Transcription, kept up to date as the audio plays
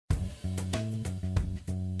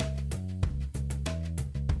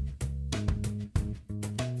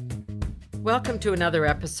Welcome to another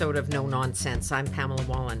episode of No Nonsense. I'm Pamela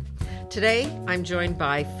Wallen. Today, I'm joined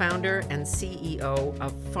by founder and CEO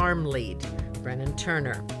of FarmLead, Brennan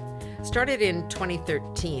Turner. Started in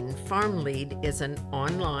 2013, FarmLead is an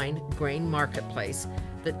online grain marketplace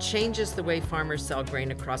that changes the way farmers sell grain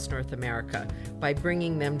across North America by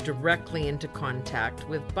bringing them directly into contact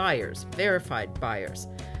with buyers, verified buyers.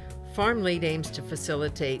 FarmLead aims to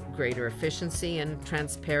facilitate greater efficiency and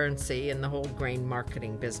transparency in the whole grain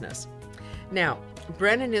marketing business. Now,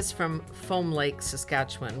 Brennan is from Foam Lake,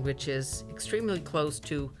 Saskatchewan, which is extremely close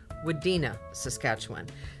to Wadena, Saskatchewan.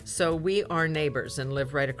 So we are neighbors and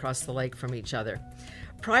live right across the lake from each other.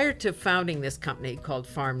 Prior to founding this company called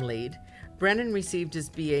FarmLead, Brennan received his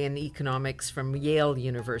BA in economics from Yale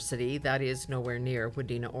University, that is nowhere near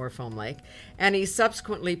Wadena or Foam Lake, and he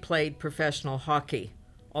subsequently played professional hockey,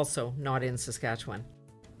 also not in Saskatchewan.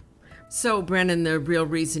 So, Brennan, the real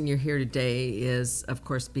reason you're here today is, of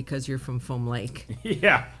course, because you're from Foam Lake.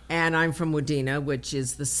 Yeah. And I'm from Wadena, which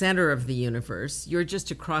is the center of the universe. You're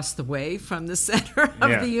just across the way from the center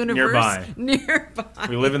of the universe. Nearby.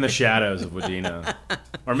 We live in the shadows of Wadena.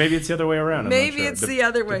 Or maybe it's the other way around. Maybe it's the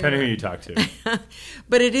other way depending around. who you talk to.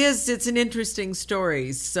 But it's an interesting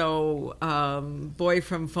story. So, boy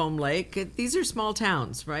from Foam Lake, these are small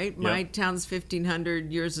towns, right? Yep. My town's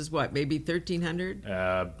 1,500, yours is what, maybe 1,300?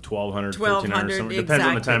 1,200, 1,300. Depends exactly.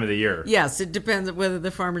 on the time of the year. Yes, it depends on whether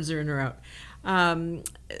the farmers are in or out.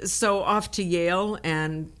 So off to Yale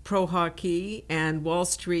and pro hockey and Wall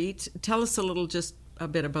Street. Tell us just a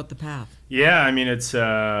bit about the path. Yeah, I mean, it's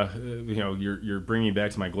you're bringing me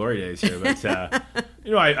back to my glory days here, but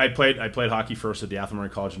I played hockey first at the Athlone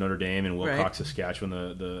College of Notre Dame in Wilcox, right. Saskatchewan,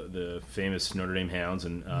 the famous Notre Dame Hounds,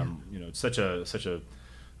 and it's such a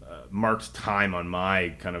marked time on my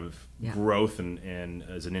kind of growth and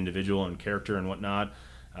as an individual and character and whatnot.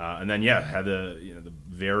 And then, had the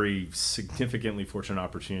very significantly fortunate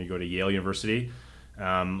opportunity to go to Yale University.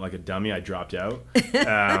 Like a dummy, I dropped out.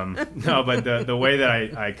 No, but the way that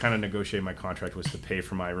I kind of negotiated my contract was to pay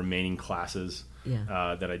for my remaining classes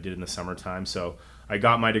that I did in the summertime. So I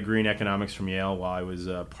got my degree in economics from Yale while I was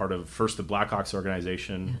part of first the Blackhawks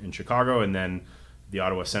organization in Chicago and then the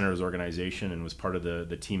Ottawa Senators organization, and was part of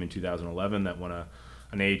the team in 2011 that won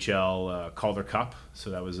an AHL Calder Cup.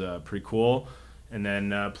 So that was pretty cool. And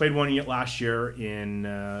then played one last year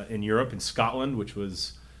in Europe, in Scotland, which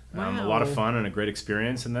was a lot of fun and a great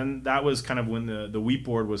experience. And then that was kind of when the wheat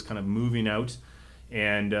board was kind of moving out.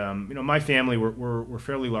 And my family we're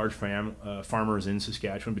fairly large farmers in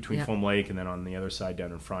Saskatchewan, between Foam Lake and then on the other side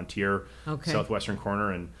down in Frontier, southwestern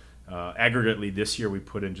corner. And aggregately this year we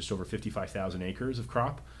put in just over 55,000 acres of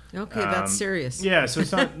crop. Okay, that's serious. Yeah, so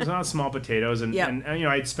it's not small potatoes. And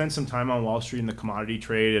I'd spent some time on Wall Street in the commodity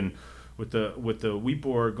trade, and with the wheat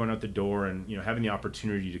board going out the door, and having the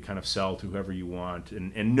opportunity to kind of sell to whoever you want,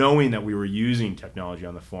 and knowing that we were using technology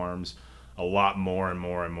on the farms a lot more and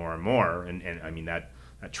more and more and more, and I mean that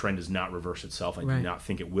trend does not reverse itself. I do not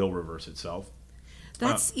think it will reverse itself.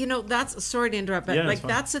 That's sorry to interrupt, but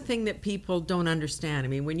that's the thing that people don't understand. I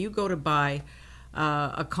mean, when you go to buy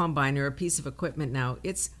a combine or a piece of equipment now,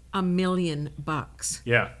 it's $1 million.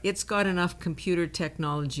 Yeah. It's got enough computer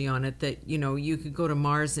technology on it that, you could go to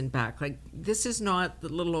Mars and back. Like, this is not the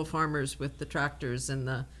little old farmers with the tractors and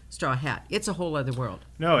the straw hat. It's a whole other world.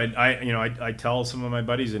 No, and I tell some of my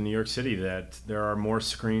buddies in New York City that there are more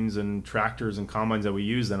screens and tractors and combines that we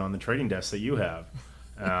use than on the trading desk that you have.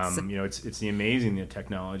 It's the amazing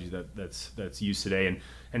technology that's used today,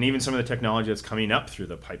 and even some of the technology that's coming up through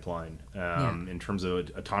the pipeline in terms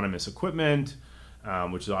of autonomous equipment,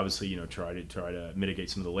 which is obviously try to mitigate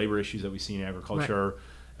some of the labor issues that we see in agriculture.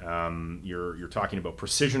 Right. You're talking about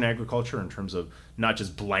precision agriculture in terms of not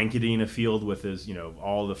just blanketing a field with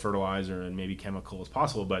all the fertilizer and maybe chemical as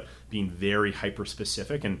possible, but being very hyper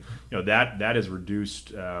specific, and that has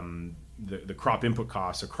reduced the crop input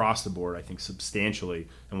costs across the board, I think, substantially,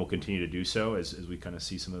 and will continue to do so as we kind of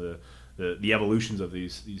see some of the evolutions of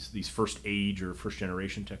these first age or first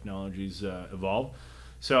generation technologies evolve.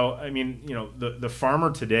 So, I mean, the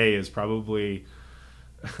farmer today is probably,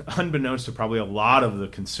 unbeknownst to probably a lot of the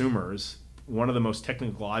consumers, one of the most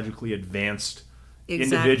technologically advanced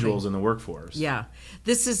individuals in the workforce. Yeah.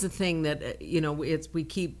 This is the thing that,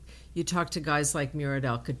 you talk to guys like Murad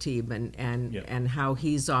Al-Khatib and how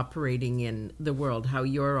he's operating in the world, how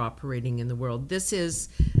you're operating in the world. This is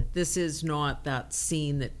not that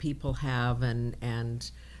scene that people have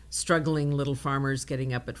and struggling little farmers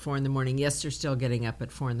getting up at 4 a.m. Yes, they're still getting up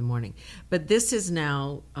at 4 a.m. But this is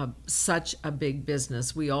now such a big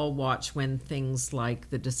business. We all watch when things like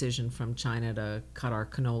the decision from China to cut our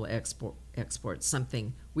canola exports,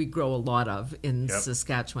 something we grow a lot of in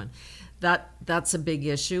Saskatchewan. That's a big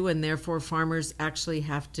issue, and therefore farmers actually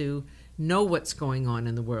have to know what's going on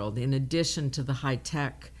in the world in addition to the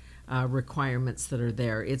high-tech requirements that are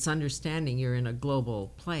there. It's understanding you're in a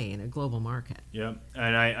global play, in a global market. Yeah,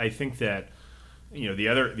 and I think that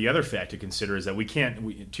the other fact to consider is that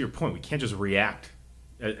to your point, we can't just react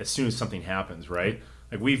as soon as something happens, right?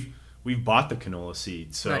 Like we've bought the canola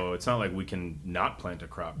seed, so It's not like we can not plant a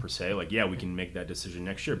crop per se. Like we can make that decision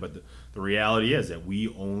next year, but the reality is that we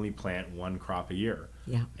only plant one crop a year.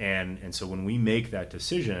 Yeah, and so when we make that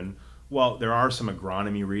decision. Well, there are some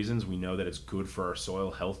agronomy reasons. We know that it's good for our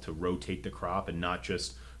soil health to rotate the crop and not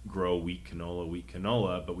just grow wheat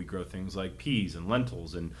canola, but we grow things like peas and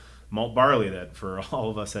lentils and malt barley that for all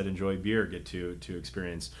of us that enjoy beer get to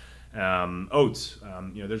experience. Oats.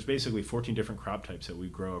 There's basically 14 different crop types that we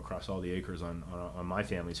grow across all the acres on my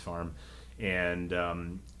family's farm. And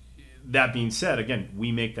that being said, again,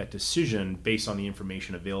 we make that decision based on the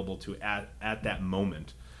information available to at that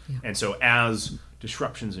moment. Yeah. And so as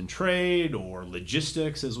disruptions in trade or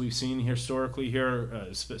logistics, as we've seen historically here,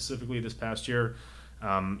 specifically this past year,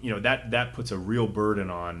 that puts a real burden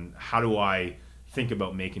on how do I think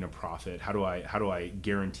about making a profit? How do I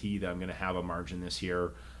guarantee that I'm going to have a margin this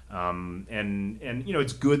year? And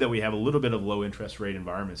it's good that we have a little bit of low interest rate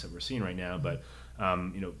environments that we're seeing right now, but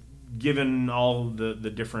given all the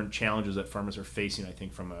different challenges that farmers are facing, I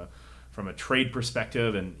think from a trade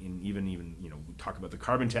perspective, and even we talk about the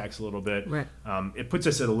carbon tax a little bit. Right. It puts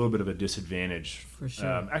us at a little bit of a disadvantage. For sure.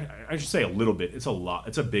 I should say a little bit. It's a lot.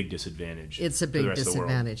 It's a big disadvantage. It's a big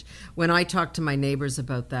disadvantage. When I talk to my neighbors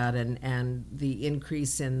about that and the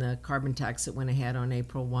increase in the carbon tax that went ahead on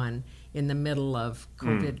April 1 in the middle of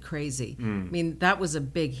COVID crazy, I mean, that was a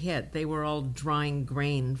big hit. They were all drying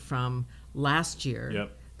grain from last year.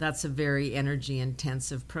 Yep. That's a very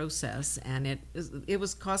energy-intensive process, and it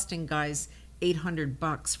was costing guys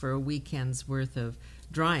 $800 for a weekend's worth of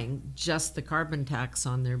drying, just the carbon tax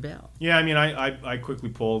on their bill. Yeah, I mean, I quickly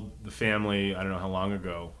polled the family. I don't know how long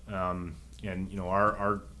ago, and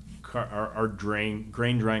our grain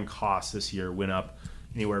drying costs this year went up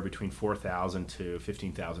anywhere between $4,000 to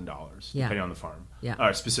 $15,000, depending on the farm. Yeah,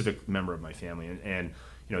 a specific member of my family, and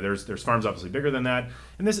there's farms obviously bigger than that,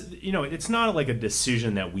 and this, it's not like a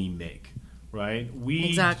decision that we make, right?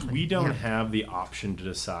 We don't have the option to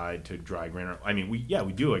decide to dry grain. I mean, we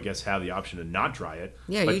do, I guess, have the option to not dry it.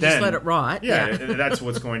 Yeah, but just let it rot. Yeah, that's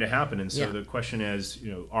what's going to happen. And so the question is,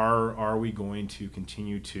 are we going to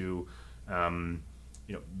continue to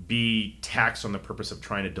be taxed on the purpose of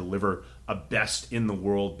trying to deliver a best in the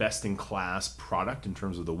world, best in class product in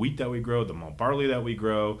terms of the wheat that we grow, the malt barley that we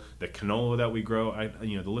grow, the canola that we grow,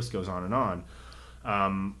 the list goes on and on.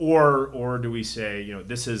 Or do we say,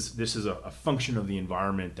 this is a function of the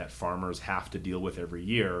environment that farmers have to deal with every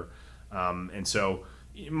year. And so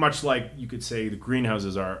much like you could say the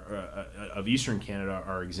greenhouses of Eastern Canada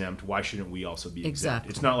are exempt, why shouldn't we also be exempt? Exactly.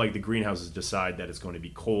 It's not like the greenhouses decide that it's going to be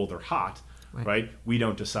cold or hot. Right? We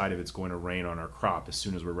don't decide if it's going to rain on our crop as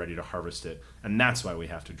soon as we're ready to harvest it, and that's why we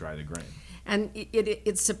have to dry the grain. And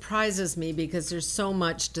it surprises me because there's so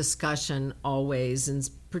much discussion always, and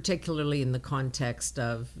particularly in the context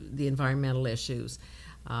of the environmental issues,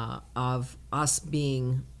 of us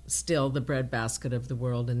being still the breadbasket of the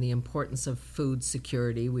world and the importance of food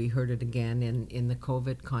security. We heard it again in the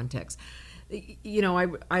COVID context.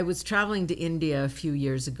 I was traveling to India a few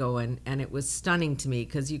years ago, and it was stunning to me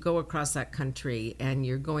because you go across that country and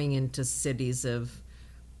you're going into cities of,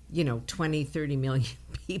 20, 30 million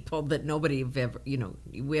people that nobody have ever,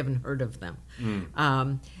 we haven't heard of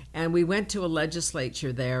them. And we went to a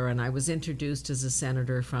legislature there, and I was introduced as a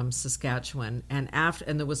senator from Saskatchewan, and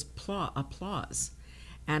there was applause.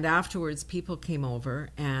 And afterwards, people came over,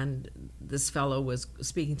 and this fellow was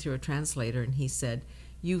speaking through a translator, and he said,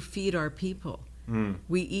 "You feed our people.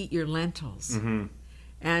 We eat your lentils." Mm-hmm.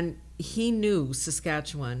 And he knew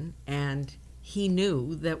Saskatchewan, and he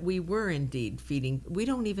knew that we were indeed feeding. We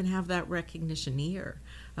don't even have that recognition here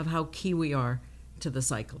of how key we are to the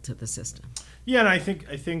cycle, to the system. Yeah, and I think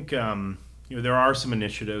there are some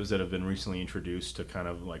initiatives that have been recently introduced to kind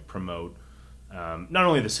of like promote not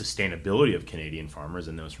only the sustainability of Canadian farmers,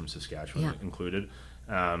 and those from Saskatchewan included,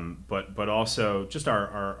 but also just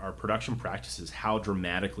our production practices, how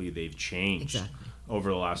dramatically they've changed over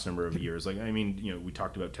the last number of years. Like, I mean, we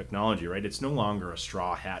talked about technology, right? It's no longer a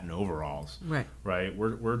straw hat and overalls, right?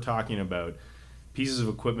 We're talking about pieces of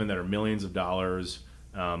equipment that are millions of dollars,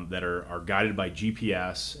 that are guided by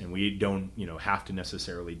GPS, and we don't have to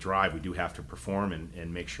necessarily drive. We do have to perform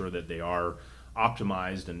and make sure that they are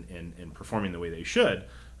optimized and performing the way they should.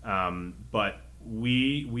 But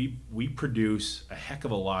we produce a heck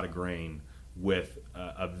of a lot of grain with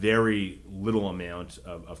a very little amount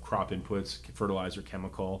of crop inputs, fertilizer,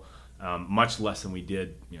 chemical, much less than we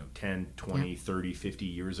did 10, 20, 30, 50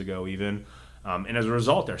 years ago even. And as a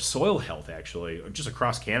result, our soil health actually, just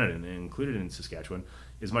across Canada and included in Saskatchewan,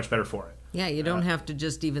 is much better for it. Yeah, you don't have to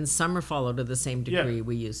just even summer follow to the same degree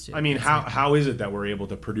we used to. I mean, how is it that we're able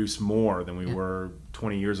to produce more than we were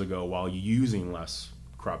 20 years ago while using less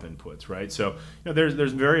crop inputs, right? So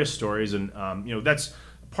there's various stories, and that's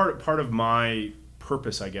part of my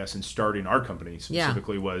purpose, I guess, in starting our company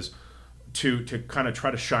specifically was to kind of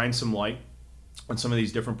try to shine some light on some of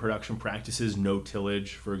these different production practices, no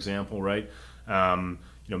tillage, for example, right?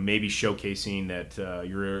 Maybe showcasing that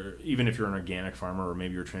even if you're an organic farmer or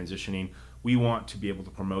maybe you're transitioning, we want to be able to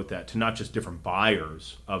promote that to not just different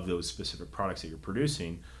buyers of those specific products that you're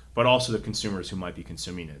producing, but also the consumers who might be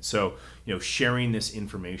consuming it. So, sharing this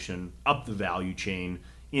information up the value chain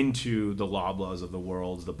into the Loblaws of the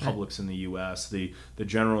world, the Publix in the U.S., the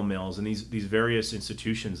General Mills, and these various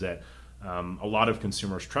institutions that a lot of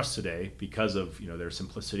consumers trust today because of their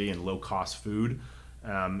simplicity and low cost food.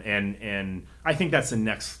 And I think that's the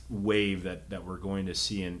next wave that we're going to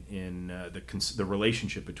see in the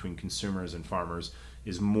relationship between consumers and farmers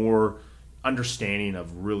is more understanding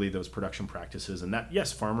of really those production practices, and that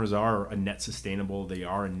yes, farmers are a net sustainable, they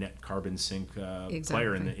are a net carbon sink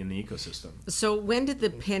player in the ecosystem. So when did the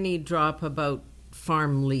penny drop about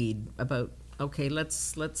Farm Lead? About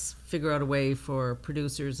let's figure out a way for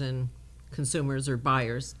producers and consumers or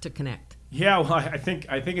buyers to connect. Yeah, well, I think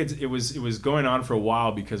it was going on for a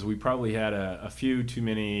while because we probably had a few too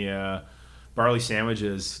many barley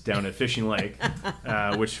sandwiches down at Fishing Lake,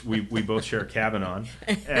 which we both share a cabin on,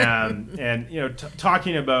 and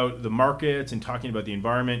talking about the markets and talking about the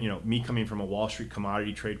environment. Me coming from a Wall Street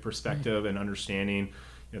commodity trade perspective and understanding,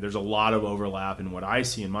 there's a lot of overlap in what I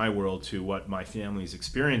see in my world to what my family is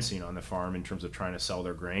experiencing on the farm in terms of trying to sell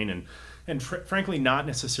their grain and frankly not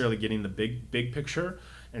necessarily getting the big picture.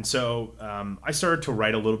 And so I started to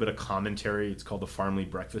write a little bit of commentary. It's called the Farm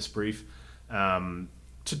Lead Breakfast Brief,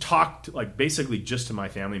 to talk basically just to my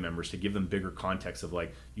family members, to give them bigger context of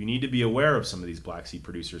you need to be aware of some of these black seed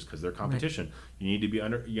producers because they're competition. Right. You need to be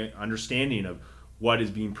understanding of what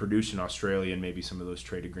is being produced in Australia and maybe some of those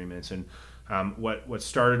trade agreements. And what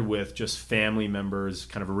started with just family members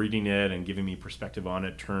kind of reading it and giving me perspective on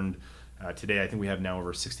it turned today I think we have now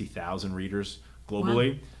over 60,000 readers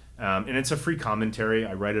globally. Wow. And it's a free commentary.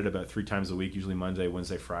 I write it about 3 times a week, usually Monday,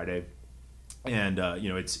 Wednesday, Friday. And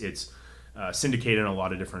it's syndicated in a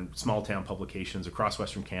lot of different small town publications across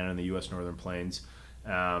Western Canada and the U.S. Northern Plains.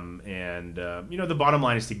 The bottom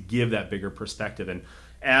line is to give that bigger perspective. And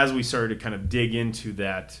as we started to kind of dig into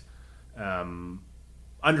that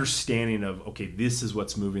understanding of, okay, this is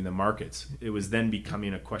what's moving the markets, it was then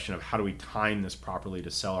becoming a question of how do we time this properly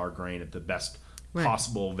to sell our grain at the best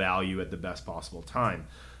possible value at the best possible time.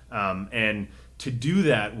 And to do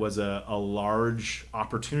that was a large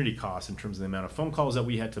opportunity cost in terms of the amount of phone calls that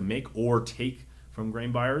we had to make or take from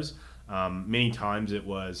grain buyers. Many times it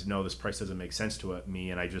was, no, this price doesn't make sense to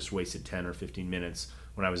me, and I just wasted 10 or 15 minutes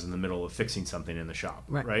when I was in the middle of fixing something in the shop,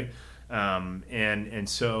 right? And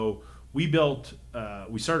so we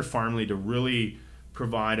started Farm Lead to really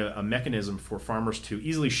provide a mechanism for farmers to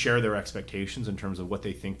easily share their expectations in terms of what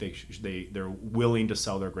they think they're willing to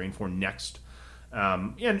sell their grain for next.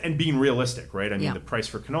 And being realistic, right? I mean, the price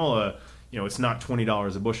for canola, it's not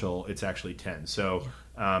 $20 a bushel; it's actually 10. So,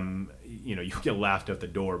 you get laughed at the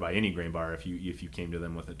door by any grain buyer if you came to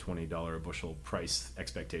them with a $20 a bushel price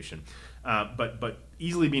expectation. But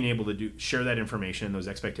easily being able to share that information, those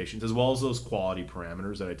expectations, as well as those quality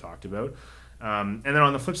parameters that I talked about, and then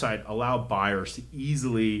on the flip side, allow buyers to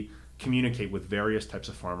easily communicate with various types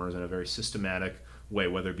of farmers in a very systematic way,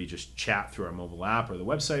 whether it be just chat through our mobile app or the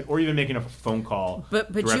website, or even making a phone call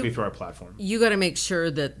directly through our platform. You got to make sure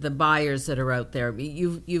that the buyers that are out there,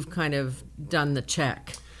 you've kind of done the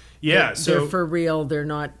check. Yeah, they're for real. They're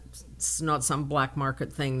not. It's not some black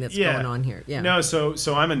market thing that's going on here. Yeah. No, so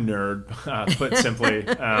I'm a nerd, put simply.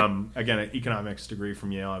 Again, an economics degree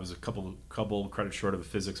from Yale. I was a couple credits short of a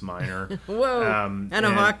physics minor. Whoa. And a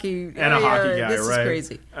hockey. And a hockey guy, this right?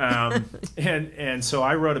 This is crazy. And so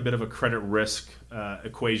I wrote a bit of a credit risk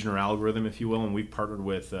equation or algorithm, if you will, and we partnered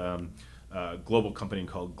with a global company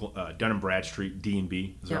called Dun & Bradstreet,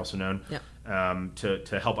 D&B, as they're also known. Yep.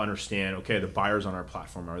 To help understand, okay, the buyers on our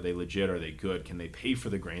platform, are they legit? Are they good? Can they pay for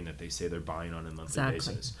the grain that they say they're buying on a monthly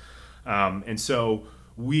basis? And so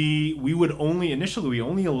we would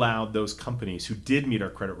only allowed those companies who did meet our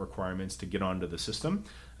credit requirements to get onto the system.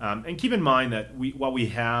 And keep in mind that while we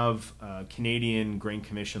have Canadian Grain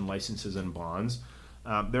Commission licenses and bonds,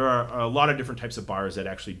 there are a lot of different types of buyers that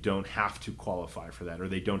actually don't have to qualify for that, or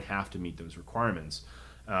they don't have to meet those requirements,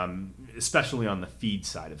 especially on the feed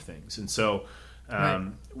side of things. And so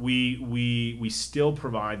we still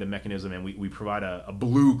provide the mechanism, and we provide a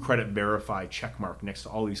blue credit verify check mark next to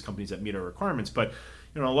all these companies that meet our requirements. But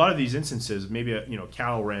a lot of these instances, maybe a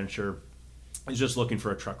cattle rancher is just looking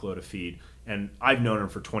for a truckload of feed, and I've known him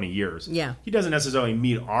for 20 years. Yeah. He doesn't necessarily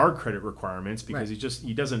meet our credit requirements because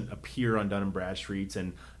he doesn't appear on Dun & Bradstreet's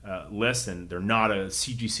and lists, and they're not a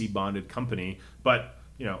CGC bonded company. But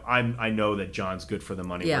I know that John's good for the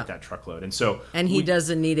money with that truckload, and he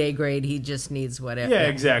doesn't need A grade; he just needs whatever. Yeah,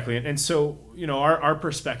 exactly. And so our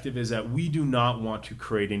perspective is that we do not want to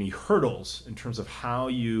create any hurdles in terms of how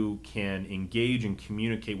you can engage and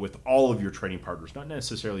communicate with all of your trading partners, not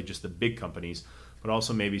necessarily just the big companies, but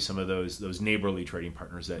also maybe some of those neighborly trading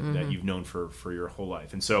partners that you've known for your whole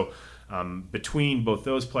life. And so between both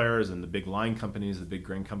those players and the big line companies, the big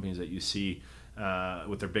grain companies that you see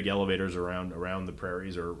with their big elevators around the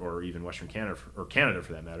prairies or even Western Canada or Canada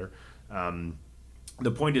for that matter,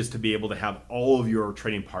 the point is to be able to have all of your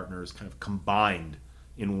trading partners kind of combined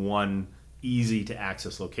in one easy to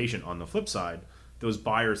access location. On the flip side, those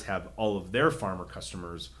buyers have all of their farmer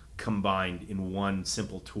customers combined in one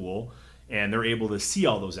simple tool, and they're able to see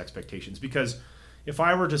all those expectations. Because if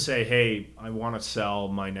I were to say, hey, I want to sell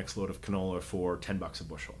my next load of canola for $10 a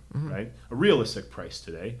bushel, right? A realistic price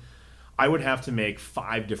today, I would have to make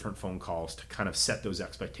 5 different phone calls to kind of set those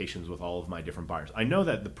expectations with all of my different buyers. I know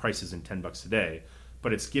that the price isn't $10 today,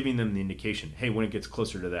 but it's giving them the indication, hey, when it gets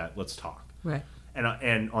closer to that, let's talk. Right.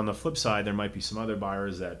 And on the flip side, there might be some other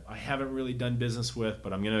buyers that I haven't really done business with,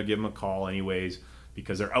 but I'm going to give them a call anyways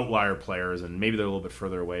because they're outlier players and maybe they're a little bit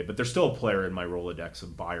further away, but they're still a player in my Rolodex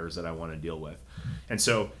of buyers that I want to deal with. And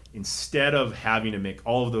so instead of having to make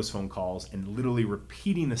all of those phone calls and literally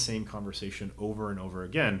repeating the same conversation over and over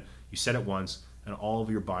again, you set it once, and all of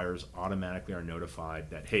your buyers automatically are notified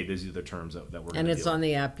that, hey, these are the terms that we're going to And it's on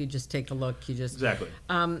the app. You just take a look. Exactly.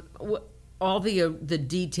 All the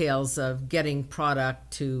details of getting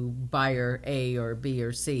product to buyer A or B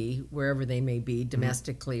or C, wherever they may be,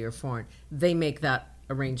 domestically or foreign, they make that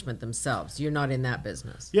arrangement themselves. You're not in that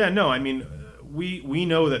business. Yeah, no, I mean, we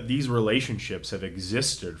know that these relationships have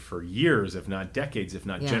existed for years, if not decades, if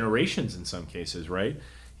not generations in some cases, right?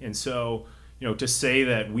 And so, to say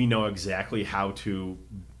that we know exactly how to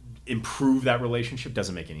improve that relationship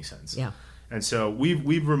doesn't make any sense. Yeah. And so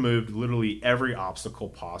we've removed literally every obstacle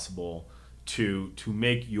possible to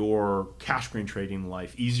make your cash grain trading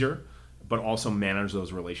life easier, but also manage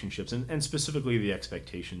those relationships and specifically the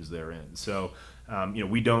expectations therein. So,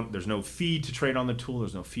 there's no fee to trade on the tool.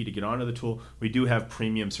 There's no fee to get onto the tool. We do have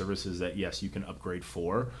premium services that, yes, you can upgrade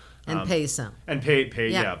for. And pay some. And pay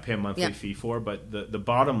a monthly fee for. But the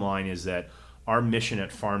bottom line is that our mission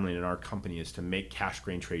at Farmland and our company is to make cash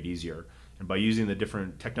grain trade easier. And by using the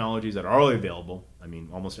different technologies that are already available, I mean,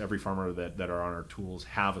 almost every farmer that are on our tools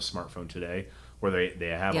have a smartphone today, where they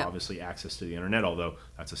have obviously access to the internet, although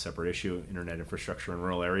that's a separate issue, internet infrastructure in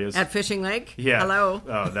rural areas. At Fishing Lake? Yeah. Hello?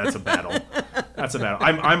 Oh, that's a battle. That's a battle.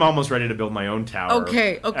 I'm almost ready to build my own tower.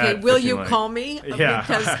 Okay. Will you call me? Yeah.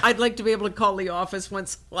 Because I'd like to be able to call the office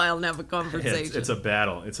once in a while and have a conversation. It's a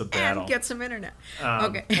battle. And get some internet.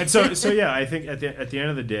 Okay. And so yeah, I think at the end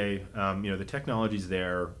of the day, the technology's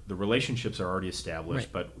there, the relationships are already established,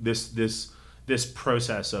 Right. but this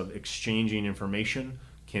process of exchanging information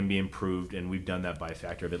can be improved, and we've done that by a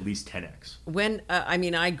factor of at least 10x. When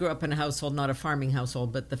I grew up in a household, not a farming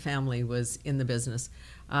household, but the family was in the business.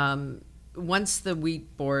 Once the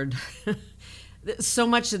wheat board, so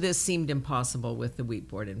much of this seemed impossible with the wheat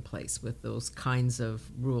board in place, with those kinds of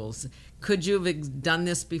rules. Could you have done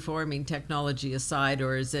this before? I mean, technology aside,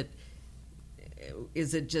 or is it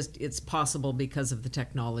just it's possible because of the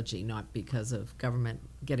technology, not because of government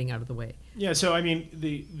getting out of the way? Yeah. So I mean,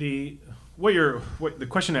 the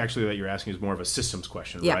question actually that you're asking is more of a systems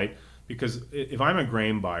question, right? Because if I'm a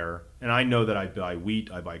grain buyer and I know that I buy wheat,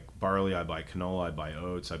 I buy barley, I buy canola, I buy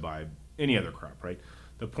oats, I buy any other crop, right?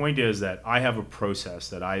 The point is that I have a process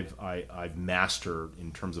that I've mastered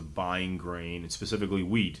in terms of buying grain, and specifically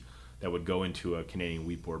wheat, that would go into a Canadian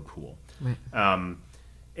Wheat Board pool. Right.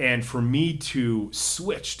 And for me to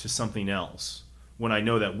switch to something else, when I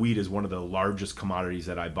know that wheat is one of the largest commodities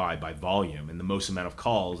that I buy by volume and the most amount of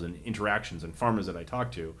calls and interactions and farmers that I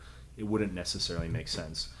talk to, it wouldn't necessarily make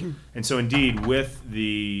sense. And so indeed, with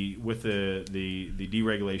the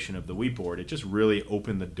deregulation of the wheat board, it just really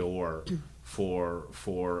opened the door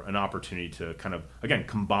for an opportunity to kind of, again,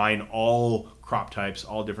 combine all crop types,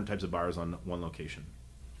 all different types of buyers on one location.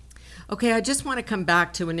 Okay, I just want to come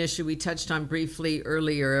back to an issue we touched on briefly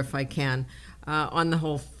earlier, if I can, on the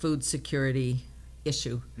whole food security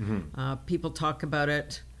issue. People talk about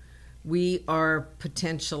it. We are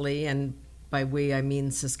potentially, and by we I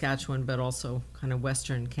mean Saskatchewan, but also kind of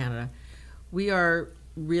Western Canada, we are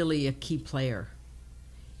really a key player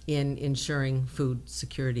in ensuring food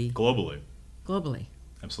security. Globally.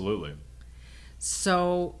 Absolutely.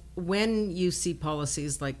 So when you see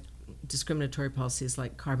policies like discriminatory policies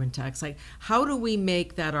like carbon tax, like how do we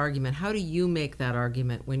make that argument? How do you make that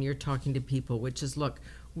argument when you're talking to people, which is, look,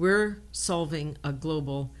 we're solving a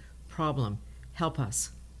global problem. Help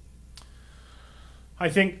us. I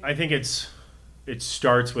think it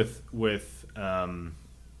starts with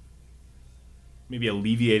maybe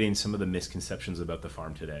alleviating some of the misconceptions about the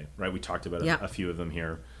farm today, right? We talked about a few of them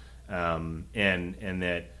here, and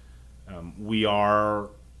that we are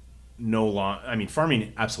no longer. I mean,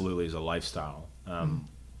 farming absolutely is a lifestyle,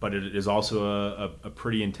 but it is also a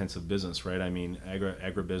pretty intensive business, right? I mean,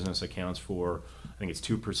 agribusiness accounts for, I think it's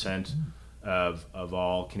 2% of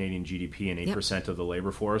all Canadian GDP and 8% of the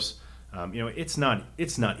labor force. It's not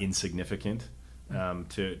insignificant.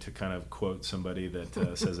 To kind of quote somebody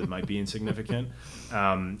that says it might be insignificant,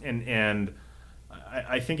 and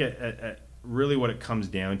I think really what it comes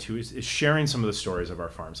down to is sharing some of the stories of our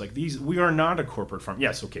farms. Like these, we are not a corporate farm.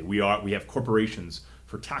 Yes, okay, we have corporations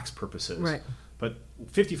for tax purposes, right? But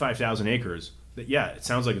 55,000 acres. It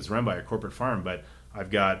sounds like it's run by a corporate farm, but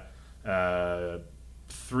I've got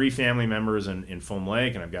 3 family members in Foam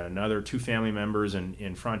Lake, and I've got another 2 family members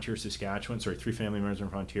in Frontier, Saskatchewan. 3 family members in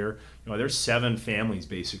Frontier. There's 7 families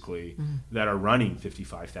basically that are running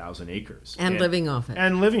 55,000 acres and living off it.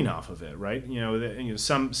 Right?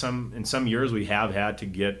 Some in some years we have had to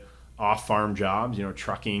get off-farm jobs,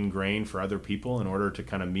 trucking grain for other people in order to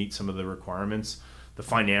kind of meet some of the requirements, the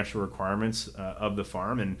financial requirements of the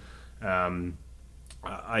farm. And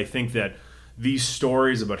I think that these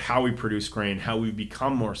stories about how we produce grain, how we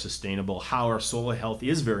become more sustainable, how our soil health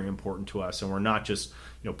is very important to us, and we're not just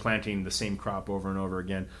planting the same crop over and over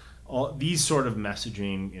again. All these sort of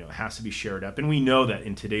messaging has to be shared up, and we know that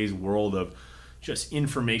in today's world of just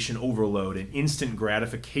information overload and instant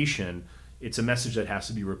gratification, it's a message that has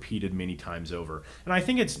to be repeated many times over. And I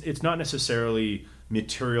think it's not necessarily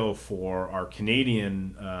material for our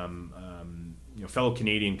Canadian fellow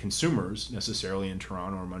Canadian consumers necessarily in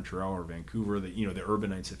Toronto or Montreal or Vancouver, the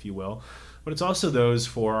urbanites, if you will, but it's also those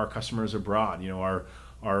for our customers abroad.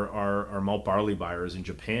 Our malt barley buyers in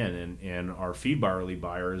Japan and our feed barley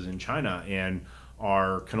buyers in China and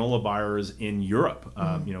our canola buyers in Europe.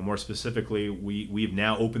 More specifically, we've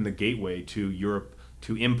now opened the gateway to Europe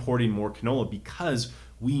to importing more canola because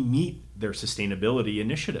we meet their sustainability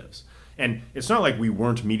initiatives. And it's not like we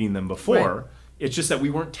weren't meeting them before. Right. It's just that we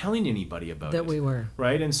weren't telling anybody about it. That we were.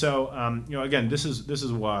 Right? And so, again, this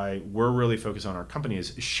is why we're really focused on our company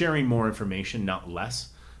is sharing more information, not less,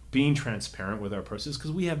 being transparent with our process,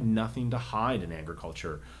 because we have nothing to hide in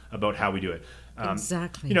agriculture about how we do it.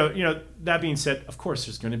 Exactly. That being said, of course,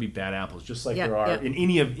 there's going to be bad apples, just like there are in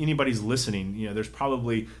anybody's listening. There's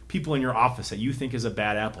probably people in your office that you think is a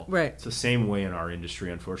bad apple. Right. It's the same way in our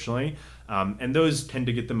industry, unfortunately. And those tend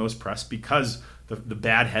to get the most press because the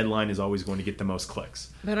bad headline is always going to get the most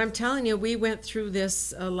clicks. But I'm telling you, we went through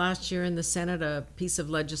this last year in the Senate. A piece of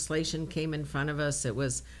legislation came in front of us. It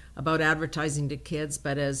was about advertising to kids,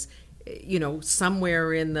 but as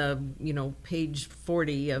somewhere in the page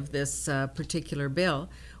 40 of this particular bill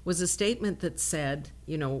was a statement that said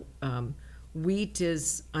wheat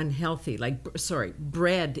is unhealthy,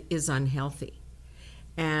 bread is unhealthy.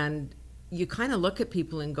 And you kind of look at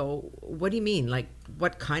people and go, what do you mean? Like,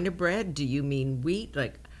 what kind of bread? Do you mean wheat?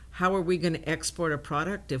 Like, how are we going to export a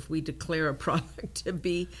product if we declare a product to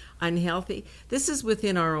be unhealthy? This is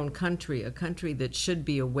within our own country, a country that should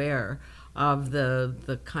be aware of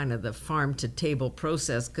the kind of the farm to table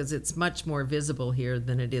process, because it's much more visible here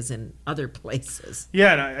than it is in other places.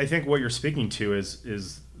 Yeah, and I think what you're speaking to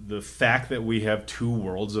is the fact that we have 2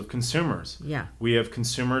 worlds of consumers. Yeah. We have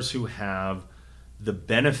consumers who have the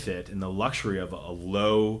benefit and the luxury of a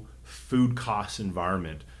low food cost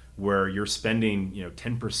environment where you're spending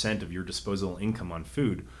 10% of your disposable income on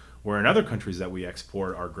food, where in other countries that we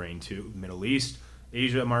export our grain to, Middle East,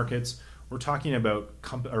 Asia markets, we're talking about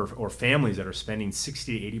or families that are spending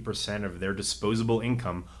 60 to 80% of their disposable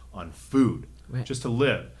income on food, right, just to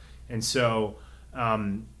live. And so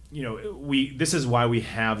this is why we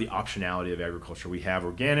have the optionality of agriculture. We have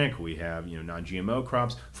organic, we have non-GMO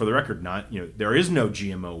crops. For the record, there is no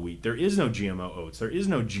GMO wheat, there is no GMO oats, there is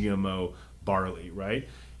no GMO barley, right?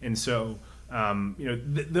 And so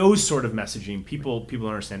those sort of messaging, people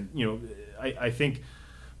understand. I think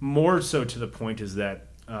more so to the point is that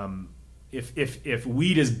if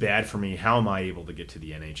wheat is bad for me, how am I able to get to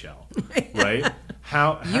the NHL, right?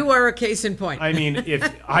 How you are a case in point. I mean, if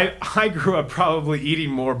I grew up probably eating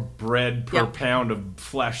more bread per pound of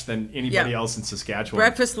flesh than anybody else in Saskatchewan.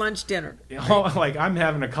 Breakfast, lunch, dinner. Like I'm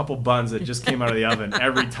having a couple buns that just came out of the oven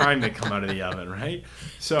every time they come out of the oven, right?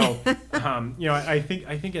 So, I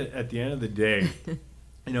think at the end of the day,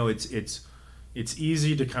 it's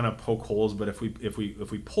easy to kind of poke holes, but if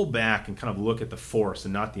we pull back and kind of look at the forest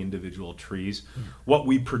and not the individual trees, what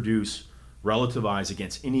we produce relativized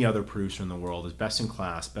against any other producer in the world is best in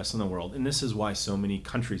class, best in the world. And this is why so many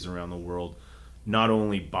countries around the world not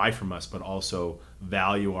only buy from us, but also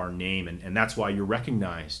value our name. And that's why you're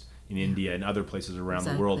recognized in India and other places around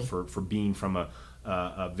the world for being from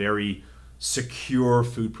a very secure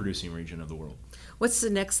food producing region of the world. What's the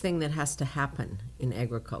next thing that has to happen in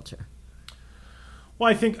agriculture? Well,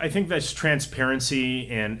 I think that's transparency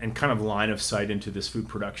and kind of line of sight into this food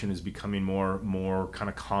production is becoming more kind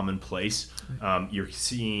of commonplace. You're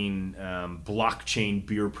seeing blockchain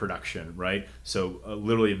beer production, right? So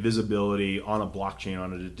literally a visibility on a blockchain,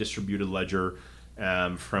 on a distributed ledger,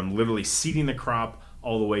 from literally seeding the crop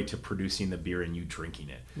all the way to producing the beer and you drinking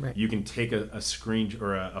it. Right. You can take a screen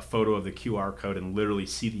or a photo of the QR code and literally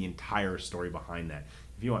see the entire story behind that.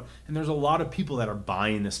 If you want. And there's a lot of people that are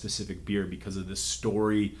buying this specific beer because of the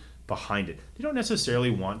story behind it. They don't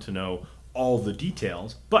necessarily want to know all the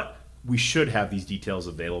details, but we should have these details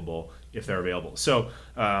available if they're available. So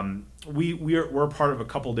we're part of a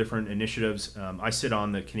couple different initiatives. I sit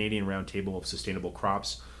on the Canadian Roundtable of Sustainable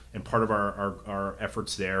Crops, and part of our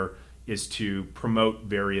efforts there is to promote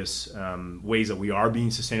various ways that we are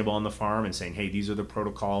being sustainable on the farm and saying, hey, these are the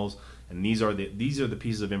protocols and these are the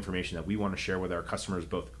pieces of information that we want to share with our customers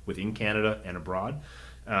both within Canada and abroad.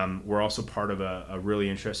 We're also part of a really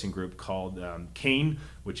interesting group called CANE,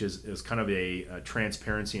 which is kind of a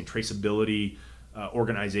transparency and traceability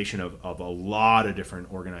organization of a lot of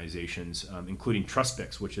different organizations, including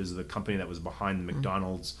TrustBix, which is the company that was behind the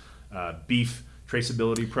McDonald's beef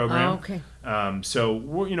traceability program. Oh, okay. So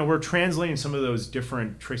we're translating some of those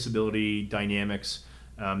different traceability dynamics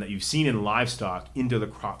that you've seen in livestock into the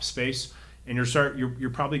crop space, and you're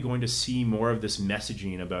probably going to see more of this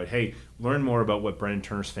messaging about, hey, learn more about what Brennan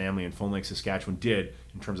Turner's family in Foam Lake, Saskatchewan did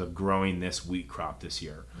in terms of growing this wheat crop this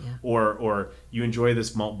year. Yeah. Or you enjoy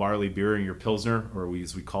this malt barley beer in your Pilsner, or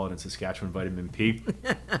as we call it in Saskatchewan, vitamin P.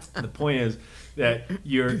 The point is that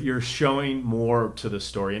you're showing more to the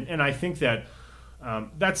story, and I think that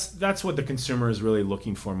that's what the consumer is really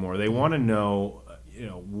looking for more. They want to know,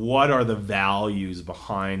 what are the values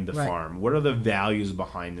behind the farm? What are the values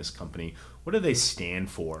behind this company? What do they stand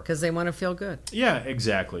for? Because they want to feel good. Yeah,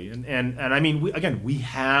 exactly. And I mean, we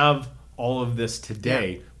have all of this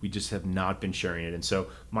today. Yeah. We just have not been sharing it. And so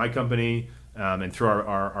my company and through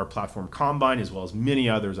our platform Combine, as well as many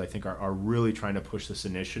others, I think are really trying to push this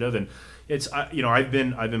initiative. And it's I've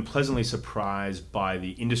been pleasantly surprised by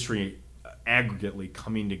the industry aggregately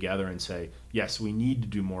coming together and say, yes, we need to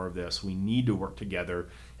do more of this. We need to work together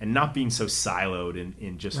and not being so siloed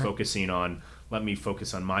in just focusing on, let me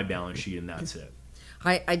focus on my balance sheet and that's it.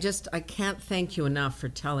 I can't thank you enough for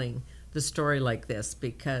telling the story like this,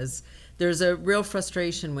 because there's a real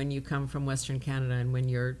frustration when you come from Western Canada and when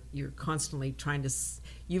you're constantly trying to,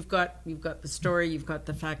 you've got the story, you've got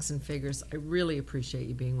the facts and figures. I really appreciate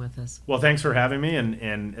you being with us. Well, thanks for having me,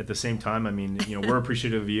 and at the same time, I mean, we're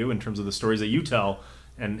appreciative of you in terms of the stories that you tell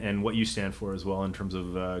and what you stand for as well in terms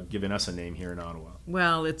of giving us a name here in Ottawa.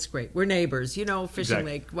 Well, it's great. We're neighbors, Fishing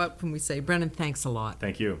Lake. What can we say? Brennan, thanks a lot.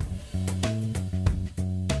 Thank you.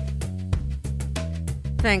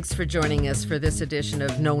 Thanks for joining us for this edition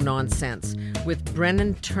of No Nonsense with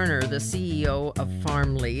Brennan Turner, the CEO of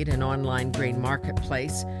FarmLead, an online grain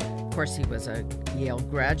marketplace. Of course, he was a Yale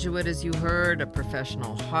graduate, as you heard, a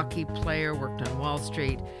professional hockey player, worked on Wall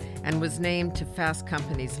Street, and was named to Fast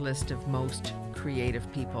Company's list of most creative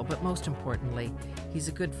people. But most importantly, he's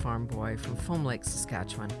a good farm boy from Foam Lake,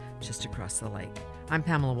 Saskatchewan, just across the lake. I'm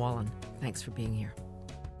Pamela Wallin. Thanks for being here.